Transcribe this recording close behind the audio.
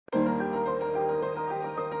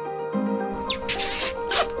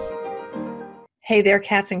Hey there,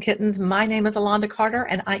 cats and kittens. My name is Alonda Carter,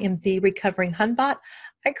 and I am the Recovering Hunbot.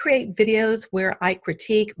 I create videos where I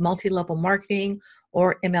critique multi-level marketing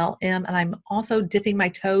or MLM, and I'm also dipping my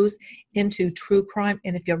toes into true crime.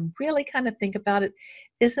 And if you really kind of think about it,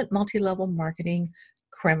 isn't multi-level marketing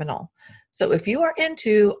criminal? So if you are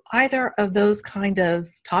into either of those kind of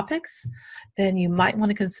topics, then you might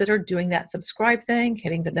want to consider doing that subscribe thing,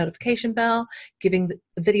 hitting the notification bell, giving the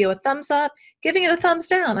video a thumbs up, giving it a thumbs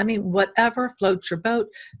down. I mean, whatever floats your boat,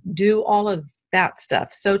 do all of that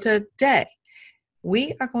stuff. So today,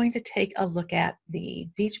 we are going to take a look at the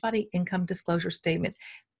Beachbody Income Disclosure Statement.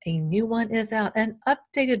 A new one is out, an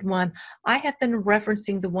updated one. I have been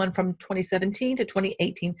referencing the one from 2017 to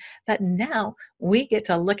 2018, but now we get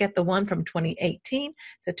to look at the one from 2018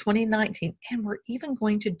 to 2019, and we're even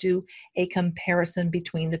going to do a comparison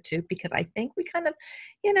between the two because I think we kind of,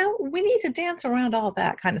 we need to dance around all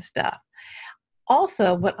that kind of stuff.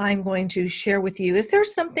 Also, what I'm going to share with you is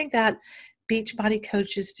there's something that Beachbody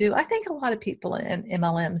coaches do. I think a lot of people in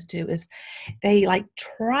MLMs do is they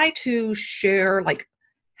try to share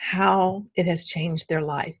how it has changed their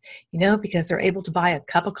life, because they're able to buy a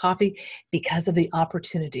cup of coffee because of the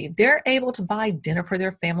opportunity. They're able to buy dinner for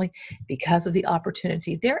their family because of the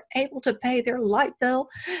opportunity. They're able to pay their light bill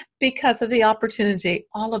because of the opportunity,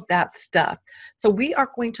 all of that stuff. So we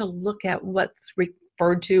are going to look at what's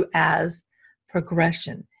referred to as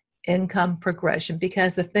progression, income progression,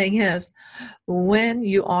 because the thing is, when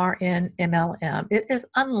you are in MLM, it is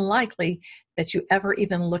unlikely that you ever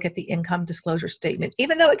even look at the income disclosure statement,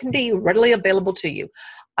 even though it can be readily available to you.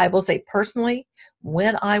 I will say personally,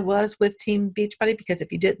 when I was with Team Beachbody, because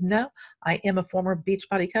if you didn't know, I am a former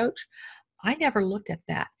Beachbody coach, I never looked at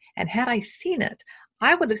that. And had I seen it,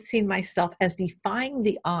 I would have seen myself as defying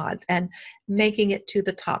the odds and making it to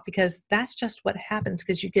the top, because that's just what happens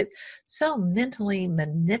because you get so mentally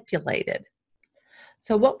manipulated.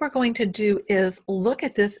 So what we're going to do is look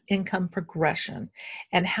at this income progression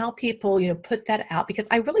and how people, put that out, because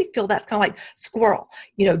I really feel that's kind of like squirrel.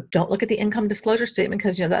 Don't look at the income disclosure statement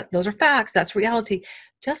because, those are facts. That's reality.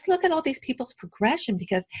 Just look at all these people's progression,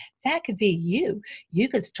 because that could be you. You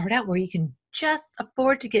could start out where you can just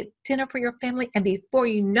afford to get dinner for your family, and before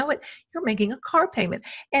you know it, you're making a car payment,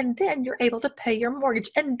 and then you're able to pay your mortgage,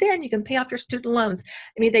 and then you can pay off your student loans.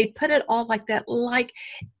 I mean, they put it all like that, like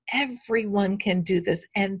everyone can do this,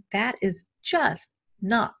 and that is just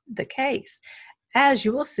not the case, as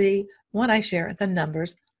you will see when I share the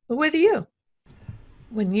numbers with you.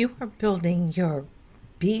 When you are building your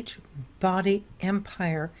beach body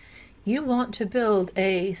empire, you want to build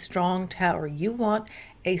a strong tower. You want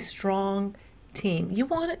a strong team. You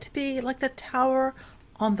want it to be like the tower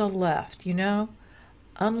on the left,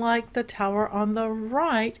 unlike the tower on the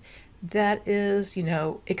right that is,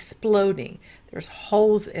 exploding. There's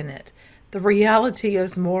holes in it. The reality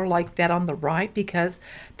is more like that on the right, because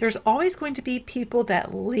there's always going to be people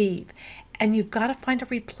that leave, and you've got to find a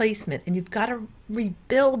replacement, and you've got to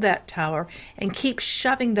rebuild that tower and keep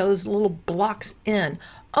shoving those little blocks in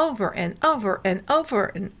over and over and over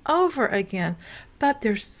and over again. But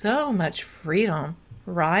there's so much freedom,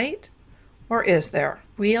 right? Or is there?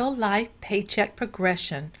 Real life paycheck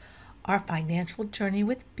progression, our financial journey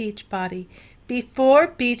with Beachbody. Before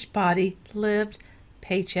Beachbody, lived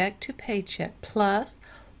paycheck to paycheck, plus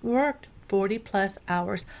worked 40 plus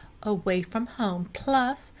hours away from home,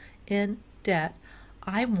 plus in debt.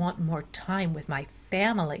 I want more time with my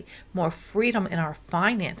family, more freedom in our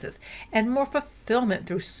finances, and more fulfillment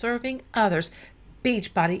through serving others.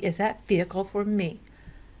 Beachbody is that vehicle for me.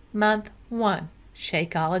 Month 1,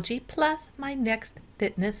 Shakeology plus my next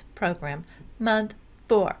fitness program. Month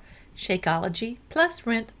 4, Shakeology plus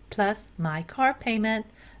rent plus my car payment.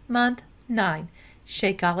 Month 9,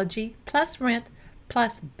 Shakeology plus rent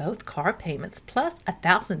plus both car payments plus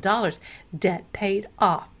 $1,000 debt paid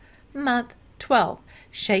off. Month 12,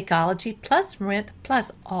 Shakeology plus rent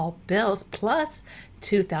plus all bills plus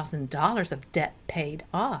 $2,000 of debt paid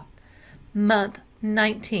off. Month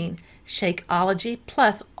 19, Shakeology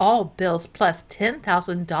plus all bills plus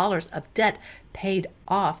 $10,000 of debt paid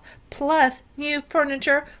off plus new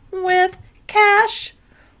furniture with cash.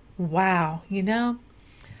 Wow,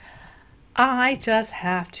 I just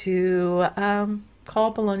have to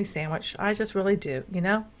call bologna sandwich. I just really do,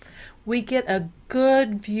 We get a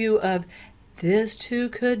good view of this too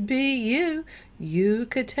could be you. You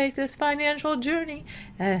could take this financial journey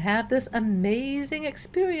and have this amazing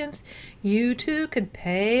experience. You too could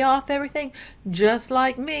pay off everything just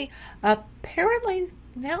like me. Apparently,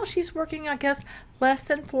 now she's working, I guess, less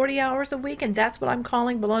than 40 hours a week, and that's what I'm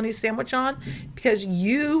calling bologna sandwich on, because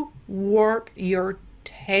you work your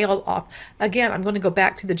tail off. Again, I'm going to go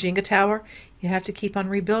back to the Jenga tower. You have to keep on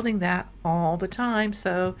rebuilding that all the time.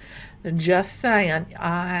 So just saying,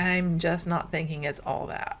 I'm just not thinking it's all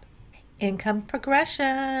that. Income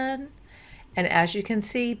progression. And as you can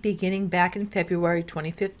see, beginning back in February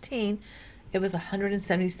 2015, it was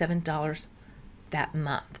 $177 that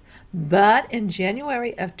month. But in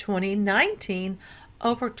January of 2019,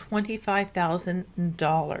 over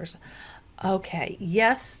 $25,000. Okay,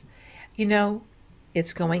 yes,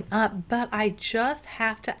 it's going up, but I just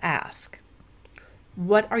have to ask,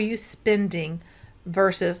 what are you spending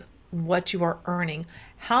versus what you are earning?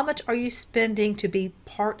 How much are you spending to be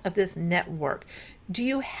part of this network? Do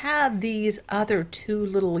you have these other two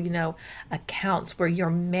little, accounts where you're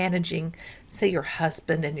managing, say, your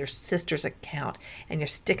husband and your sister's account, and you're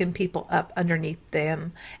sticking people up underneath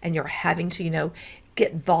them, and you're having to,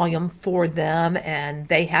 get volume for them, and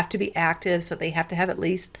they have to be active, so they have to have at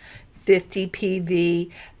least 50 PV,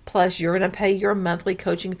 plus you're going to pay your monthly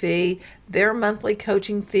coaching fee, their monthly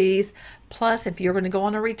coaching fees, plus if you're going to go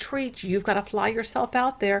on a retreat, you've got to fly yourself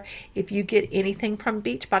out there. If you get anything from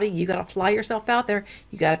Beachbody, you got to fly yourself out there.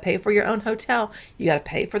 You got to pay for your own hotel. You got to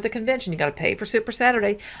pay for the convention. You got to pay for Super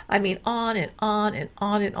Saturday. I mean, on and on and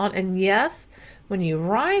on and on. And yes, when you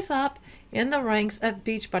rise up in the ranks of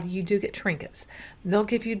Beachbody, you do get trinkets. They'll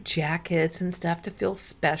give you jackets and stuff to feel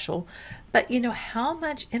special. But how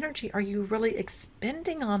much energy are you really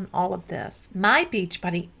expending on all of this? My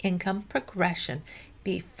Beachbody income progression.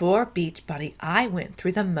 Before Beachbody, I went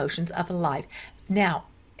through the motions of life. Now,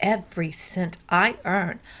 every cent I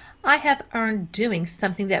earn, I have earned doing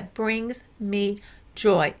something that brings me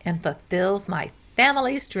joy and fulfills my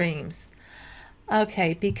family's dreams.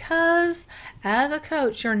 Okay, because as a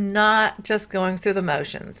coach, you're not just going through the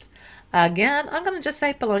motions. Again, I'm going to just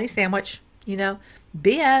say bologna sandwich,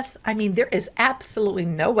 BS. I mean, there is absolutely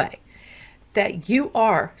no way that you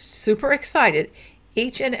are super excited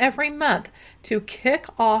each and every month to kick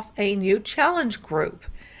off a new challenge group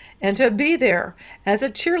and to be there as a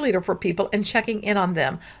cheerleader for people and checking in on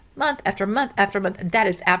them month after month after month. That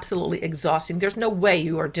is absolutely exhausting. There's no way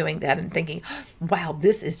you are doing that and thinking, wow,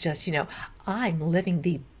 this is just, I'm living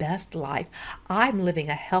the best life. I'm living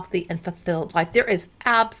a healthy and fulfilled life. There is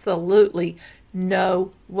absolutely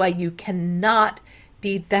no way. You cannot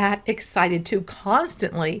be that excited to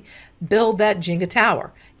constantly build that Jenga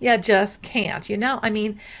tower. You just can't, I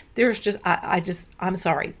mean, there's just, I'm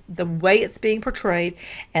sorry, the way it's being portrayed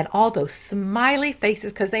and all those smiley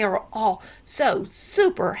faces, because they are all so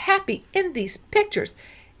super happy in these pictures.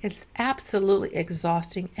 It's absolutely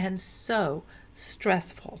exhausting and so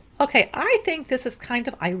stressful. Okay, I think this is kind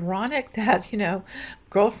of ironic that,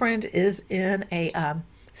 girlfriend is in a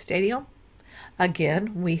stadium.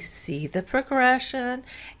 Again, we see the progression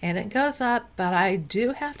and it goes up, but I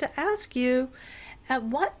do have to ask you, at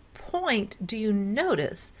what point do you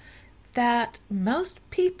notice that most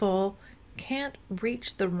people can't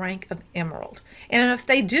reach the rank of emerald? And if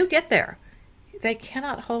they do get there, they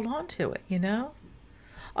cannot hold on to it,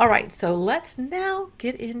 All right, so let's now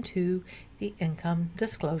get into the income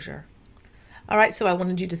disclosure. All right, so I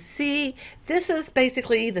wanted you to see, this is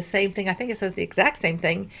basically the same thing. I think it says the exact same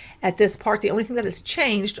thing at this part. The only thing that has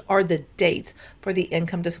changed are the dates for the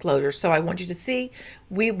income disclosure. So I want you to see,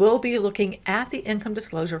 we will be looking at the income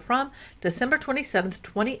disclosure from December 27th,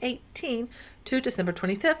 2018 to December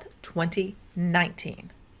 25th,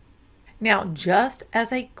 2019. Now, just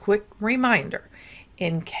as a quick reminder,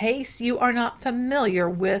 in case you are not familiar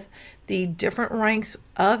with the different ranks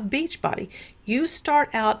of Beachbody, you start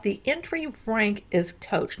out, the entry rank is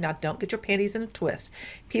coach. Now, don't get your panties in a twist.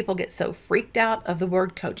 People get so freaked out of the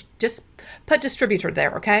word coach. Just put distributor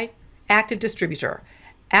there, okay? Active distributor,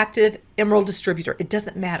 active emerald distributor. It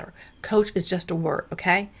doesn't matter. Coach is just a word,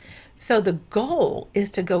 okay? So the goal is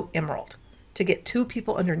to go emerald, to get 2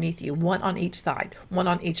 people underneath you, 1 on each side, 1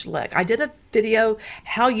 on each leg. I did a video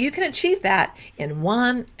how you can achieve that in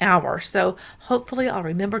 1 hour. So hopefully I'll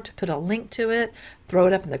remember to put a link to it, throw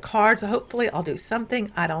it up in the cards. Hopefully I'll do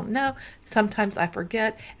something. I don't know. Sometimes I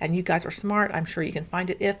forget, and you guys are smart. I'm sure you can find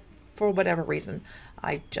it if for whatever reason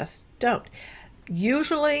I just don't.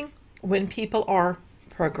 Usually when people are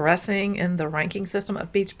progressing in the ranking system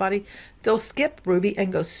of Beachbody, they'll skip Ruby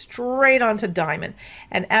and go straight on to Diamond.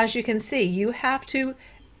 And as you can see, you have to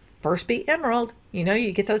first be Emerald.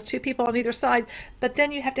 You get those 2 people on either side, but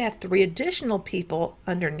then you have to have 3 additional people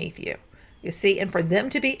underneath you. You see, and for them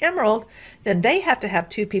to be Emerald, then they have to have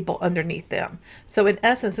 2 people underneath them. So in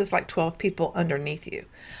essence, it's like 12 people underneath you.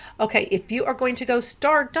 Okay, if you are going to go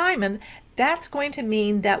Star Diamond, that's going to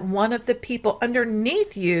mean that one of the people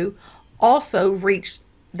underneath you also reached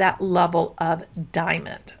that level of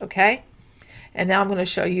Diamond, okay? And now I'm going to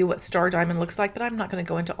show you what Star Diamond looks like, but I'm not going to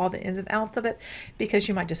go into all the ins and outs of it because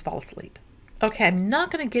you might just fall asleep. Okay, I'm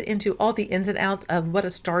not going to get into all the ins and outs of what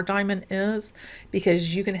a star diamond is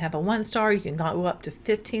because you can have a 1 star, you can go up to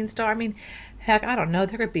 15 star. I mean, heck, I don't know,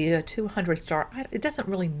 there could be a 200 star. It doesn't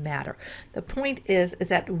really matter. The point is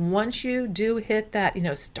that once you do hit that,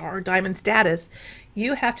 star diamond status,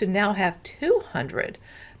 you have to now have 200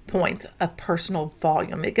 points of personal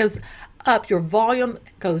volume. It goes up, your volume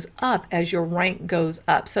goes up as your rank goes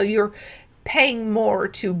up. So you're paying more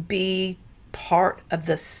to be part of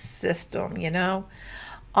the system,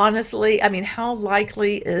 Honestly, I mean, how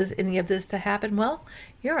likely is any of this to happen? Well,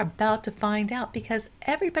 you're about to find out because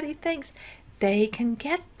everybody thinks they can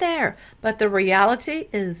get there, but the reality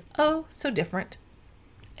is oh so different.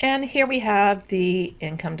 And here we have the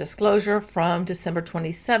income disclosure from December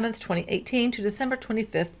 27th, 2018 to December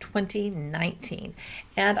 25th, 2019.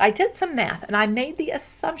 And I did some math and I made the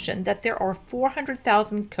assumption that there are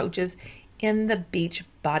 400,000 coaches in the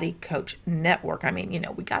Beachbody Coach Network. I mean,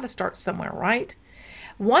 we got to start somewhere, right?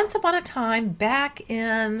 Once upon a time, back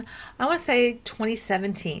in, I want to say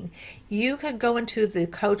 2017, you could go into the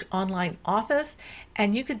Coach online office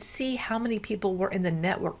and you could see how many people were in the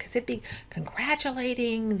network because it'd be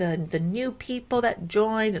congratulating the new people that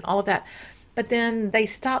joined and all of that. But then they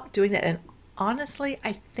stopped doing that. And honestly,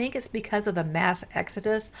 I think it's because of the mass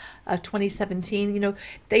exodus of 2017.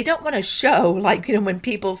 They don't want to show when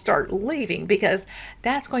people start leaving because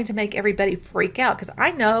that's going to make everybody freak out. Because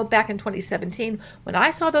I know back in 2017, when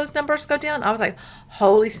I saw those numbers go down, I was like,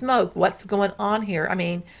 holy smoke, what's going on here? I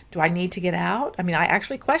mean, do I need to get out? I mean, I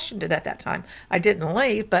actually questioned it at that time. I didn't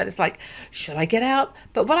leave, but it's like, should I get out?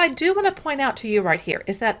 But what I do want to point out to you right here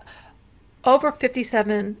is that over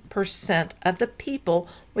 57% of the people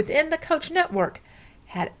within the Coach Network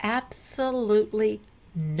had absolutely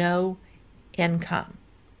no income.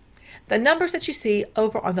 The numbers that you see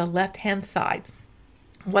over on the left-hand side,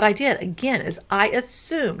 what I did, again, is I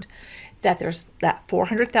assumed that there's that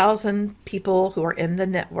 400,000 people who are in the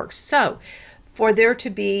network. So for there to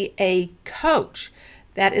be a coach,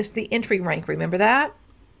 that is the entry rank, remember that?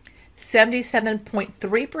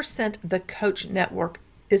 77.3% of the Coach Network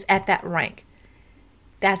is at that rank.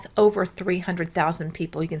 That's over 300,000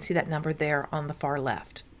 people. You can see that number there on the far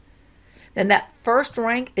left. Then that first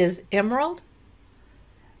rank is Emerald.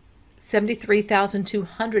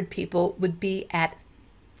 73,200 people would be at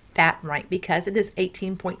that rank because it is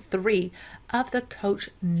 18.3 of the Coach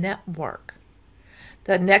Network.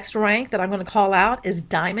 The next rank that I'm going to call out is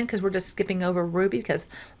Diamond because we're just skipping over Ruby because,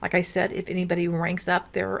 like I said, if anybody ranks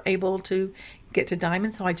up, they're able to get to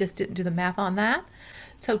Diamond. So I just didn't do the math on that.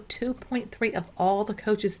 So 2.3 of all the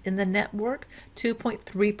coaches in the network,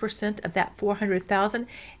 2.3% of that 400,000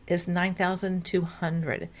 is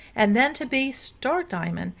 9,200. And then to be Star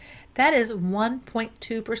Diamond, that is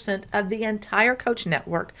 1.2% of the entire Coach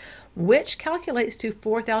Network, which calculates to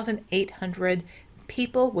 4,800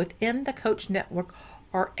 people within the Coach Network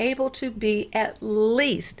are able to be at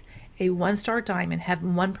least a 1-star diamond, have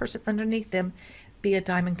one person underneath them be a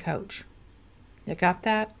diamond coach. You got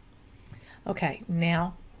that? Okay,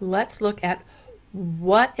 now let's look at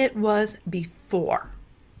what it was before.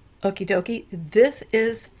 Okie dokie, this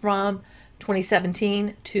is from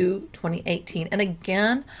 2017 to 2018. And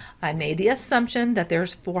again, I made the assumption that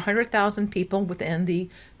there's 400,000 people within the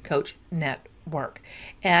Coach Network.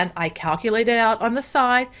 And I calculated out on the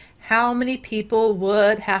side how many people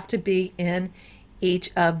would have to be in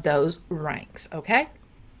each of those ranks, okay?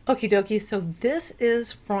 Okie dokie, so this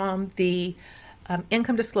is from the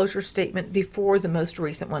income disclosure statement before the most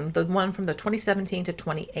recent one, the one from the 2017 to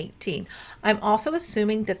 2018. I'm also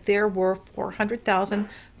assuming that there were 400,000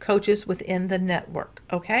 coaches within the network,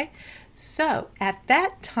 okay? So at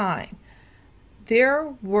that time,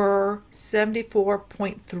 there were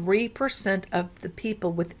 74.3% of the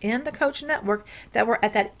people within the Coach Network that were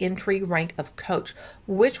at that entry rank of coach,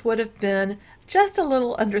 which would have been just a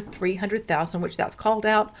little under 300,000, which that's called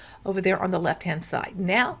out over there on the left-hand side.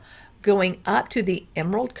 Now, going up to the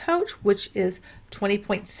Emerald Coach, which is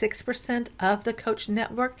 20.6% of the Coach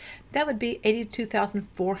Network, that would be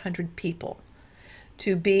 82,400 people.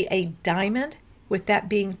 To be a Diamond, with that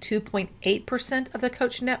being 2.8% of the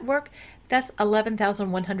Coach Network, that's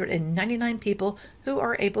 11,199 people who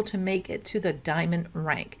are able to make it to the Diamond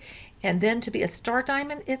rank. And then to be a Star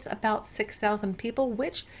Diamond, it's about 6,000 people,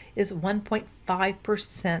 which is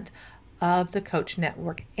 1.5% of the Coach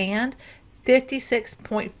Network. And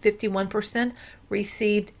 56.51%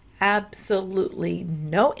 received absolutely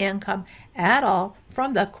no income at all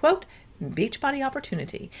from the, quote, Beachbody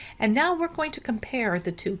opportunity. And now we're going to compare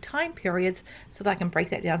the two time periods so that I can break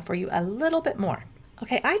that down for you a little bit more.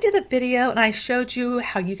 Okay, I did a video and I showed you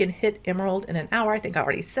how you can hit Emerald in an hour. I think I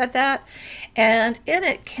already said that. And in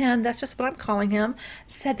it, Ken, that's just what I'm calling him,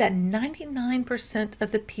 said that 99%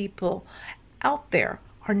 of the people out there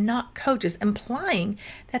are not coaches, implying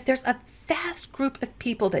that there's a vast group of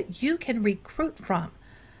people that you can recruit from.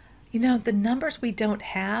 You know, the numbers we don't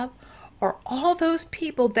have are all those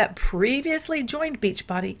people that previously joined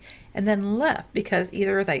Beachbody and then left because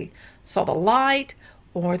either they saw the light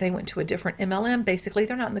or they went to a different MLM. Basically,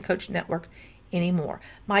 they're not in the coach network anymore.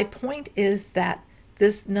 My point is that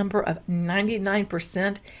this number of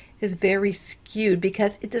 99% is very skewed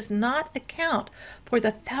because it does not account for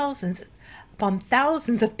the thousands upon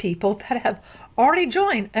thousands of people that have already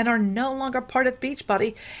joined and are no longer part of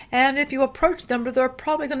Beachbody. And if you approach them, they're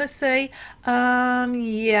probably going to say,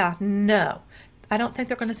 yeah, no. I don't think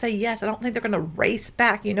they're going to say yes. I don't think they're going to race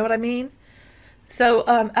back. You know what I mean? So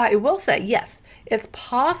I will say, yes, it's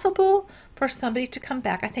possible for somebody to come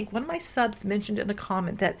back. I think one of my subs mentioned in a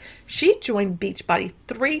comment that she joined Beachbody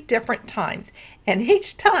 3 different times. And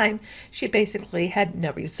each time she basically had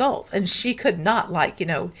no results. And she could not, like, you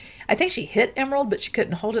know, I think she hit Emerald, but she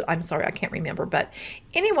couldn't hold it. I'm sorry, I can't remember. But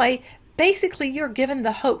anyway, basically you're given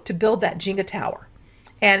the hope to build that Jenga tower.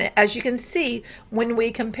 And as you can see, when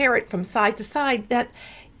we compare it from side to side, that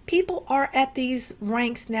people are at these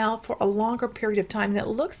ranks now for a longer period of time. And it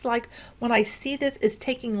looks like when I see this, it's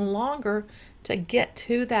taking longer to get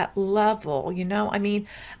to that level. You know, I mean,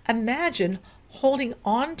 imagine holding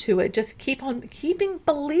on to it, just keeping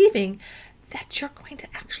believing that you're going to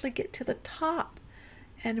actually get to the top.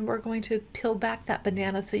 And we're going to peel back that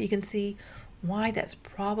banana so you can see why that's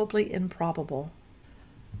probably improbable.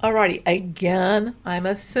 Alrighty, again, I'm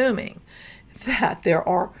assuming that there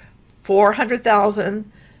are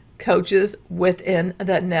 400,000 coaches within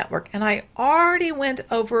the network. And I already went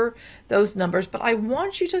over those numbers, but I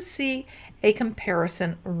want you to see a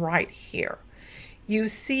comparison right here. You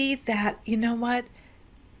see that, you know what?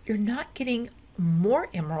 You're not getting more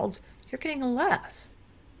emeralds, you're getting less.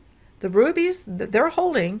 The rubies that they're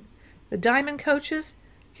holding, the diamond coaches,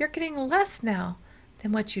 you're getting less now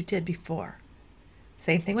than what you did before.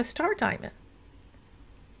 Same thing with Star Diamond.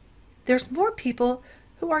 There's more people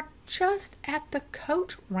who are just at the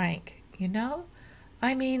coach rank, you know?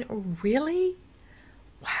 I mean, really?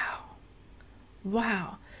 Wow.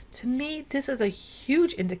 Wow. To me, this is a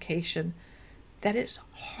huge indication that it's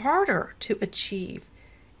harder to achieve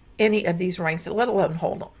any of these ranks, let alone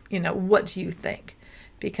hold them. You know, what do you think?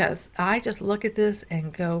 Because I just look at this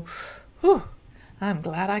and go, whew, I'm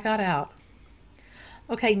glad I got out.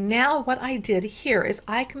 Okay, now what I did here is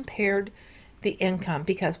I compared the income,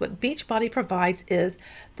 because what Beachbody provides is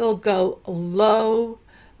they'll go low,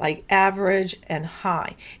 like average, and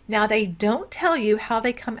high. Now they don't tell you how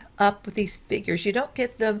they come up with these figures. You don't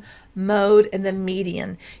get the mode and the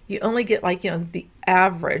median. You only get, like, you know, the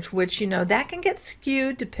average, which, you know, that can get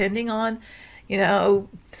skewed depending on, you know,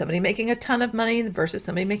 somebody making a ton of money versus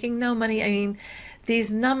somebody making no money. I mean,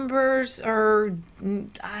 these numbers are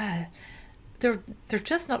they're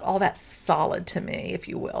just not all that solid to me, if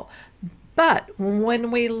you will. But when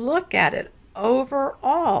we look at it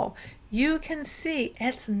overall, you can see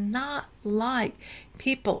it's not like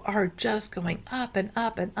people are just going up and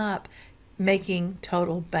up and up, making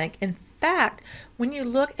total bank. In fact, when you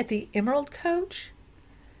look at the Emerald Coach,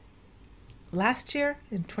 last year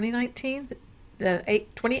in 2019,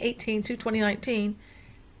 2018 to 2019,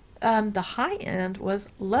 the high end was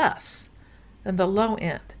less than the low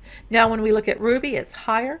end. Now, when we look at Ruby, it's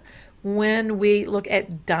higher. When we look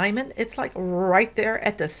at Diamond, it's like right there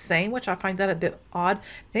at the same, which I find that a bit odd.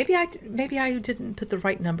 Maybe I didn't put the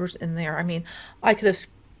right numbers in there. I mean, I could have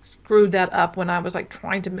screwed that up when I was like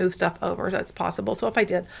trying to move stuff over. That's possible. So if I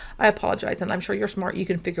did, I apologize. And I'm sure you're smart. You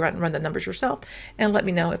can figure out and run the numbers yourself and let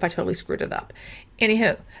me know if I totally screwed it up.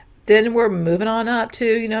 Anywho, then we're moving on up to,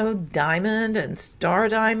 you know, Diamond and Star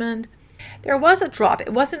Diamond. There was a drop.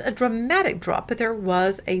 It wasn't a dramatic drop, but there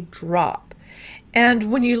was a drop.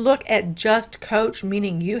 And when you look at just coach,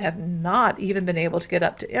 meaning you have not even been able to get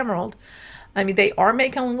up to Emerald, I mean, they are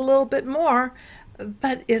making a little bit more,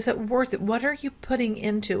 but is it worth it? What are you putting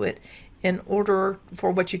into it in order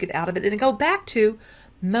for what you get out of it? And go back to,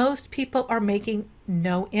 most people are making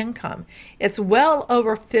no income. It's well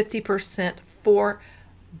over 50% for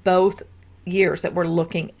both years that we're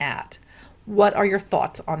looking at. What are your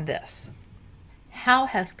thoughts on this? How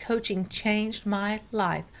has coaching changed my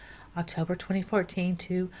life? October 2014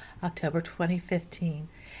 to October 2015.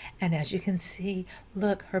 And as you can see,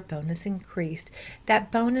 look, her bonus increased. That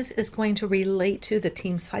bonus is going to relate to the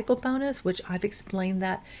team cycle bonus, which I've explained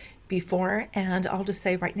that before, and I'll just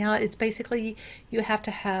say right now, it's basically you have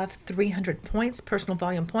to have 300 points, personal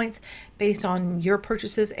volume points, based on your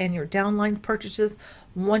purchases and your downline purchases.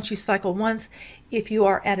 Once you cycle once, if you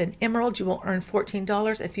are at an emerald, you will earn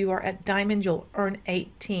 $14. If you are at diamond, you'll earn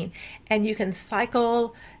 18. And you can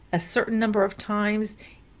cycle a certain number of times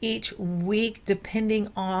each week depending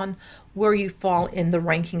on where you fall in the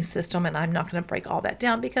ranking system, and I'm not going to break all that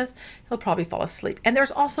down because he'll probably fall asleep. And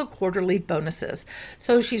there's also quarterly bonuses,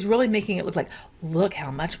 so she's really making it look like, look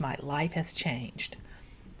how much my life has changed.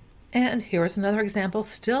 And here's another example.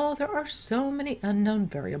 Still, there are so many unknown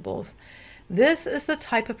variables. This is the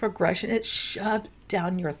type of progression it's shoved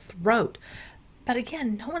down your throat. But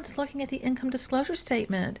again, no one's looking at the income disclosure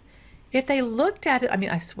statement. If they looked at it, I mean,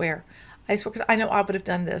 I swear, because I know I would have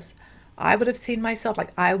done this. I would have seen myself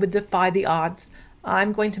like I would defy the odds.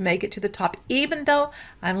 I'm going to make it to the top, even though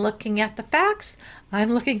I'm looking at the facts.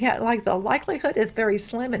 I'm looking at like the likelihood is very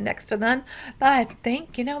slim and next to none. But I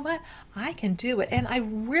think, you know what? I can do it. And I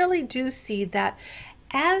really do see that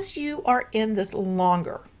as you are in this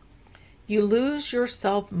longer, you lose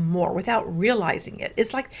yourself more without realizing it.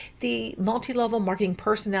 It's like the multi-level marketing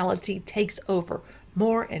personality takes over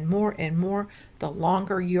more and more and more the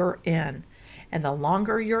longer you're in. And the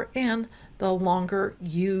longer you're in, the longer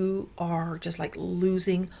you are just like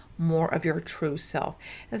losing more of your true self.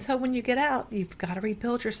 And so when you get out, you've got to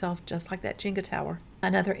rebuild yourself just like that Jenga tower.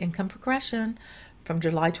 Another income progression from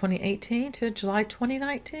July 2018 to July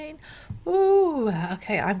 2019. Ooh,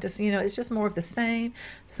 okay, I'm just, it's just more of the same.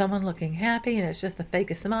 Someone looking happy, and it's just the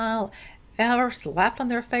fakest smile ever slapped on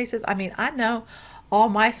their faces. I mean, I know all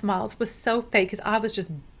my smiles was so fake because I was just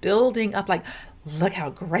building up like, look how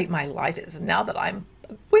great my life is now that I'm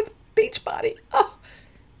with Beachbody. Oh,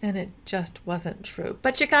 and it just wasn't true.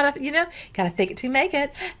 But you gotta, gotta fake it till you make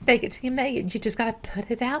it. Fake it till you make it. You just gotta put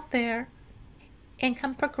it out there.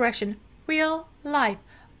 Income progression, real life,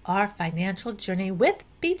 our financial journey with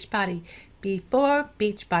Beachbody. Before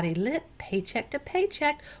Beachbody lived paycheck to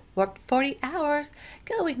paycheck, worked 40 hours,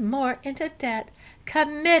 going more into debt,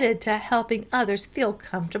 committed to helping others feel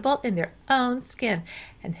comfortable in their own skin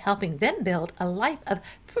and helping them build a life of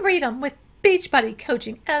freedom with Beachbody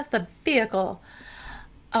coaching as the vehicle.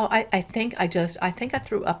 Oh, I think I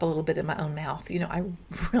threw up a little bit in my own mouth. I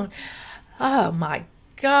really, oh my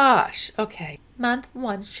gosh. Okay. Month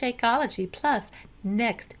 1, Shakeology Plus,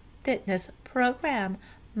 Next Fitness Program.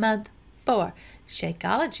 Month 4,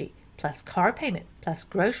 Shakeology plus car payment plus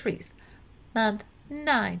groceries. Month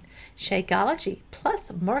 9, Shakeology plus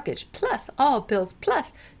mortgage plus all bills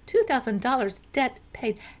plus $2,000 debt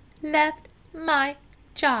paid. Left my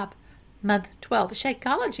job. Month 12,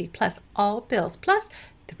 Shakeology plus all bills plus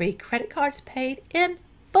 3 credit cards paid in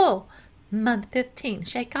full. Month 15,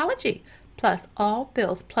 Shakeology plus all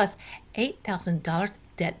bills plus $8,000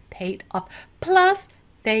 debt paid off plus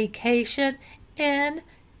vacation in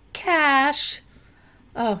cash.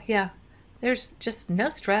 Oh yeah, there's just no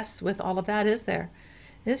stress with all of that, is there?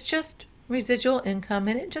 It's just residual income,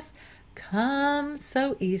 and it just comes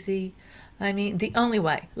so easy. I mean, the only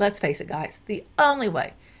way, let's face it guys, the only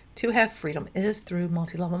way to have freedom is through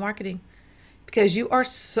multi-level marketing, because you are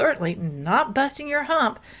certainly not busting your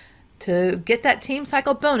hump to get that team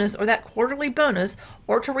cycle bonus or that quarterly bonus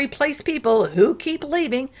or to replace people who keep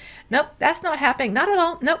leaving. Nope, that's not happening. Not at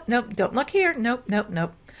all. Nope, nope, don't look here. Nope, nope,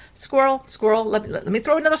 nope. Squirrel, squirrel, let me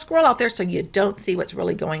throw another squirrel out there so you don't see what's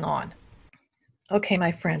really going on. Okay,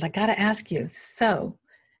 my friend, I got to ask you, so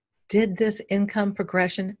did this income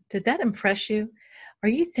progression, did that impress you? Are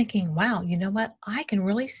you thinking, wow, you know what? I can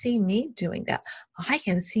really see me doing that. I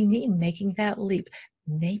can see me making that leap.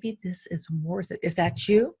 Maybe this is worth it. Is that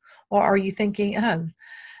you? Or are you thinking, oh,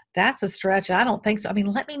 that's a stretch? I don't think so. I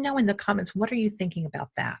mean, let me know in the comments, what are you thinking about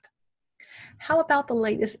that? How about the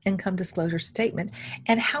latest income disclosure statement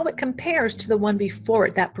and how it compares to the one before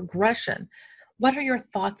it, that progression? What are your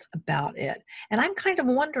thoughts about it? And I'm kind of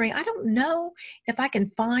wondering, I don't know if I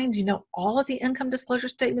can find, all of the income disclosure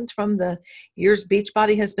statements from the years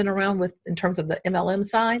Beachbody has been around with in terms of the MLM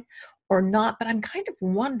side or not, but I'm kind of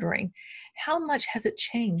wondering how much has it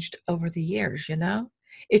changed over the years,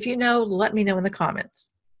 If you know, let me know in the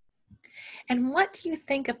comments. And what do you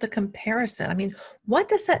think of the comparison? I mean, what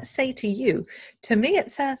does that say to you? To me,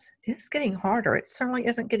 it says it's getting harder. It certainly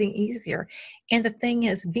isn't getting easier. And the thing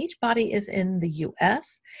is, Beachbody is in the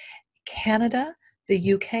US, Canada,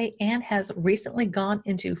 the UK, and has recently gone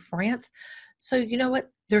into France. So you know what?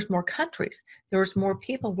 There's more countries. There's more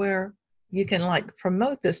people where you can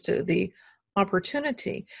promote this to the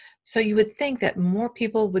opportunity. So you would think that more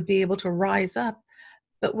people would be able to rise up.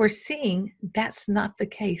 But we're seeing that's not the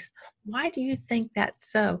case. Why do you think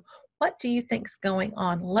that's so? What do you think's going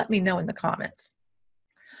on? Let me know in the comments.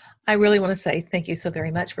 I really want to say thank you so very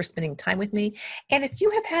much for spending time with me. And if you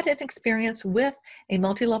have had an experience with a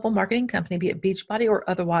multi-level marketing company, be it Beachbody or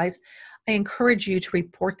otherwise, I encourage you to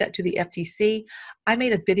report that to the FTC. I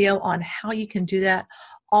made a video on how you can do that.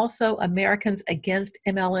 Also, Americans Against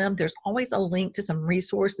MLM, there's always a link to some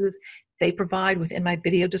resources they provide within my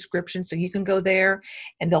video description. So you can go there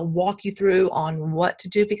and they'll walk you through on what to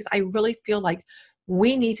do, because I really feel like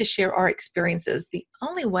we need to share our experiences. The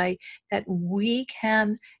only way that we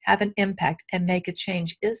can have an impact and make a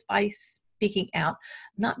change is by speaking out,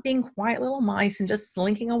 not being quiet little mice and just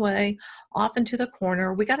slinking away off into the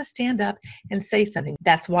corner. We got to stand up and say something.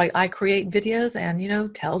 That's why I create videos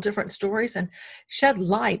and, tell different stories and shed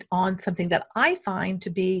light on something that I find to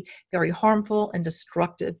be very harmful and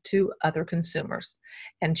destructive to other consumers.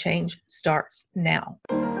 And change starts now.